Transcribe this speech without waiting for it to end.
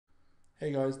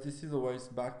Hey guys, this is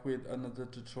Awais back with another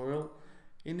tutorial.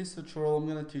 In this tutorial, I'm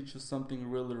going to teach you something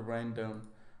really random.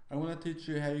 I'm going to teach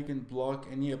you how you can block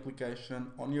any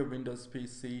application on your Windows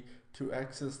PC to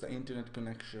access the internet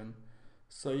connection.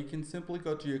 So you can simply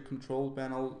go to your control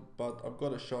panel, but I've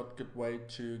got a shortcut way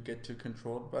to get to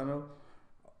control panel.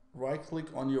 Right click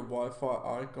on your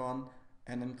Wi-Fi icon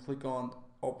and then click on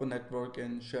Open Network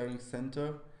and Sharing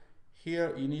Center.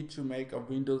 Here you need to make a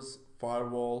Windows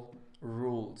firewall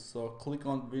rule. So click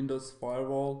on Windows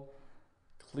Firewall,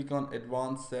 click on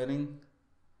Advanced Setting,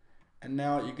 and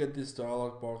now you get this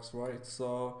dialog box, right?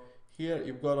 So here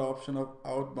you've got an option of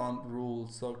outbound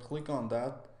rules. So click on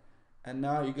that, and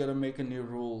now you gotta make a new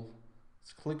rule.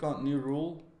 So click on New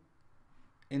Rule.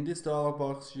 In this dialog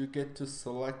box, you get to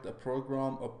select a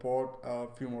program, a port, a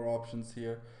few more options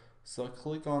here. So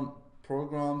click on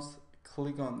Programs,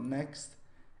 click on Next,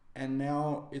 and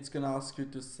now it's gonna ask you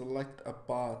to select a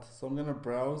path. So I'm gonna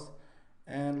browse,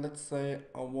 and let's say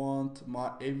I want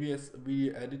my AVS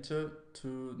video editor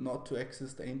to not to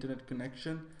access the internet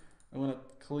connection. I'm gonna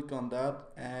click on that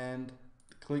and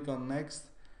click on Next,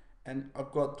 and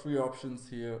I've got three options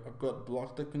here. I've got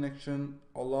block the connection,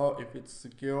 allow if it's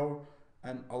secure,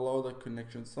 and allow the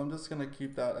connection. So I'm just gonna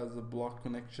keep that as a block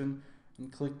connection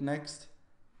and click Next.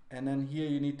 And then here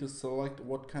you need to select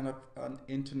what kind of an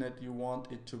internet you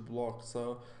want it to block.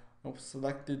 So I've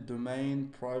selected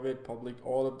domain, private, public,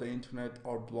 all of the internet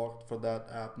are blocked for that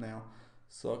app now.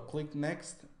 So click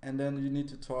Next, and then you need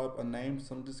to type a name.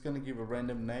 So I'm just gonna give a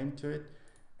random name to it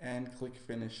and click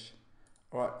Finish.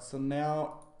 Alright, so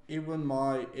now even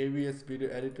my AVS video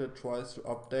editor tries to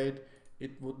update,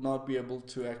 it would not be able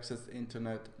to access the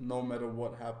internet no matter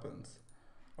what happens.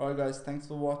 Alright guys, thanks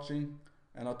for watching,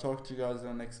 and I'll talk to you guys in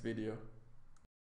the next video.